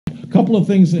couple of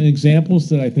things and examples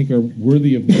that I think are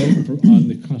worthy of note on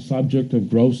the subject of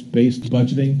gross-based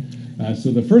budgeting.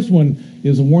 So the first one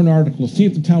is a warrant article to see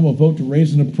if the town will vote to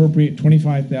raise and appropriate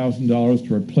 $25,000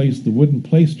 to replace the wooden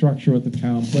play structure at the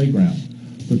town playground.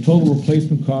 The total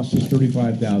replacement cost is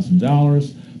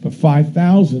 $35,000, but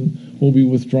 $5,000 will be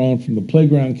withdrawn from the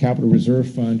Playground Capital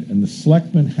Reserve Fund, and the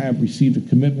selectmen have received a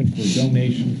commitment for a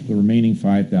donation for the remaining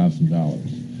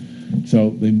 $5,000. So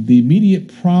the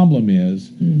immediate problem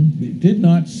is it did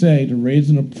not say to raise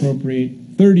and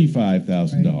appropriate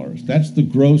 $35,000. Right. That's the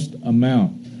gross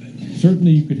amount.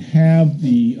 Certainly you could have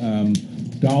the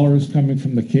dollars coming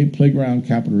from the Playground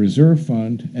Capital Reserve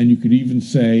Fund, and you could even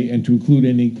say, and to include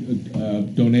any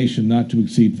donation not to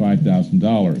exceed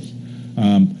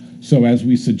 $5,000. So as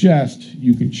we suggest,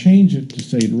 you could change it to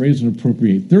say to raise and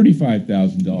appropriate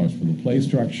 $35,000 for the play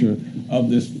structure. Of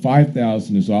this,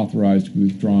 $5,000 is authorized to be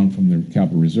withdrawn from the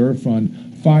Capital Reserve Fund,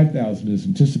 $5,000 is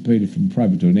anticipated from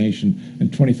private donation,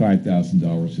 and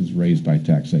 $25,000 is raised by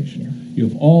taxation. You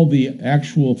have all the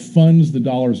actual funds the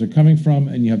dollars are coming from,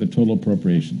 and you have the total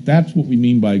appropriation. That's what we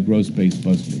mean by gross-based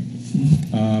budgeting.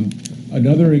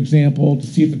 Another example, to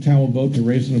see if the town will vote to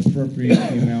raise and appropriate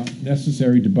the amount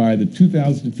necessary to buy the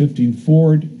 2015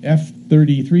 Ford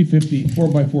F-30 350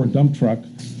 4x4 dump truck,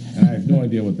 and I have no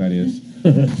idea what that is,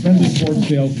 friendly Ford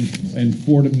sales in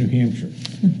Fordham, New Hampshire.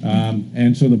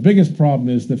 And so the biggest problem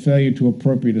is the failure to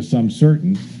appropriate a sum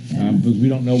certain, because we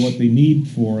don't know what they need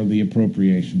for the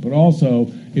appropriation. But also,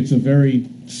 it's a very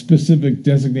specific,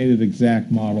 designated,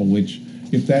 exact model, which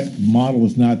if that model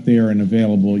is not there and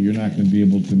available, you're not going to be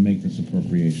able to make this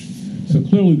appropriation. So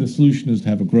clearly the solution is to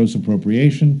have a gross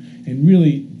appropriation, and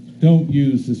really don't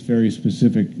use this very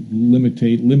specific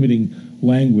limiting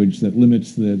language that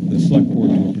limits the select board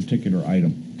to a particular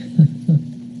item.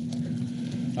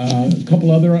 A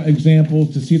couple other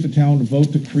examples, to see if the town will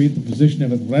vote to create the position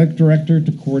of athletic director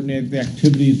to coordinate the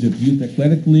activities of youth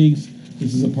athletic leagues.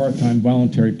 This is a part-time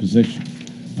voluntary position.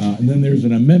 And then there's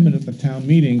an amendment at the town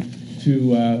meeting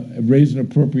to raise and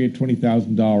appropriate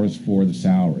 $20,000 for the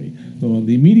salary. So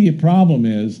the immediate problem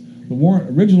is the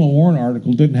original warrant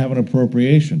article didn't have an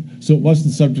appropriation, so it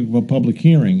wasn't subject of a public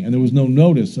hearing, and there was no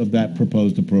notice of that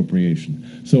proposed appropriation.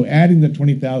 So adding the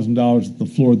 $20,000 at the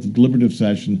floor of the deliberative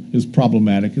session is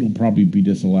problematic. It'll probably be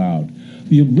disallowed.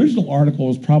 The original article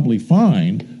was probably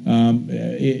fine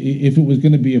if it was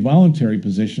going to be a voluntary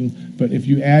position, but if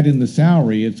you add in the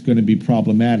salary, it's going to be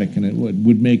problematic, and it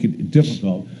would make it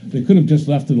difficult. They could have just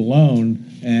left it alone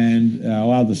and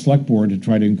allowed the select board to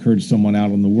try to encourage someone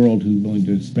out in the world who's willing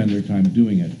to spend their time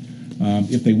doing it.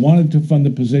 If they wanted to fund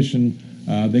the position,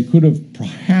 they could have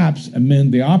perhaps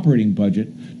amended the operating budget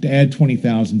to add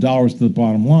 $20,000 to the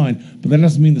bottom line, but that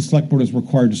doesn't mean the select board is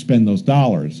required to spend those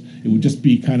dollars. It would just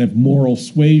be kind of moral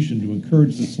suasion to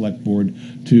encourage the select board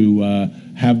to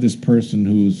have this person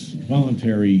whose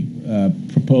voluntary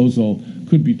proposal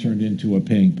could be turned into a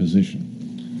paying position.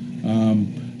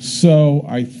 So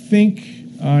I think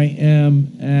I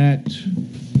am at,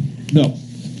 no,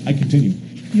 I continue.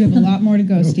 You have a lot more to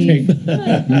go, Steve.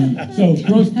 So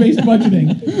gross-based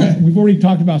budgeting, we've already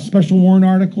talked about special warrant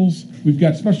articles. We've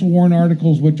got special warrant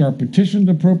articles which are petitioned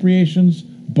appropriations,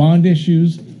 bond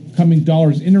issues, coming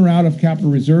dollars in or out of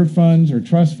capital reserve funds or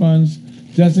trust funds,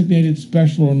 designated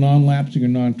special or non-lapsing or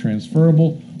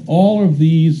non-transferable. All of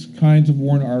these kinds of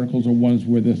warrant articles are ones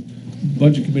where the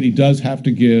Budget Committee does have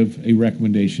to give a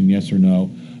recommendation, yes or no.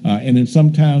 And in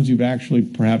some towns, you've actually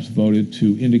perhaps voted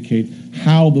to indicate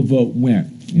how the vote went.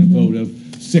 You know, vote of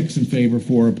 6 in favor,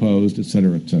 4 opposed, et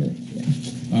cetera, et cetera.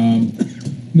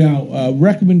 Now,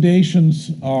 recommendations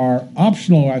are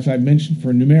optional, as I mentioned, for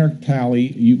a numeric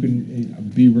tally. You can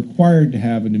be required to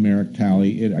have a numeric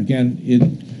tally. It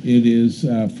is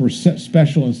for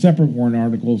special and separate warrant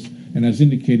articles. And as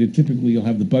indicated, typically you'll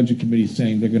have the Budget Committee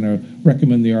saying they're going to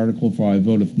recommend the article by a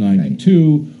vote of 9 to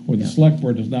 2, or the Select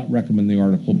Board does not recommend the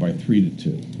article by 3 to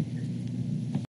 2.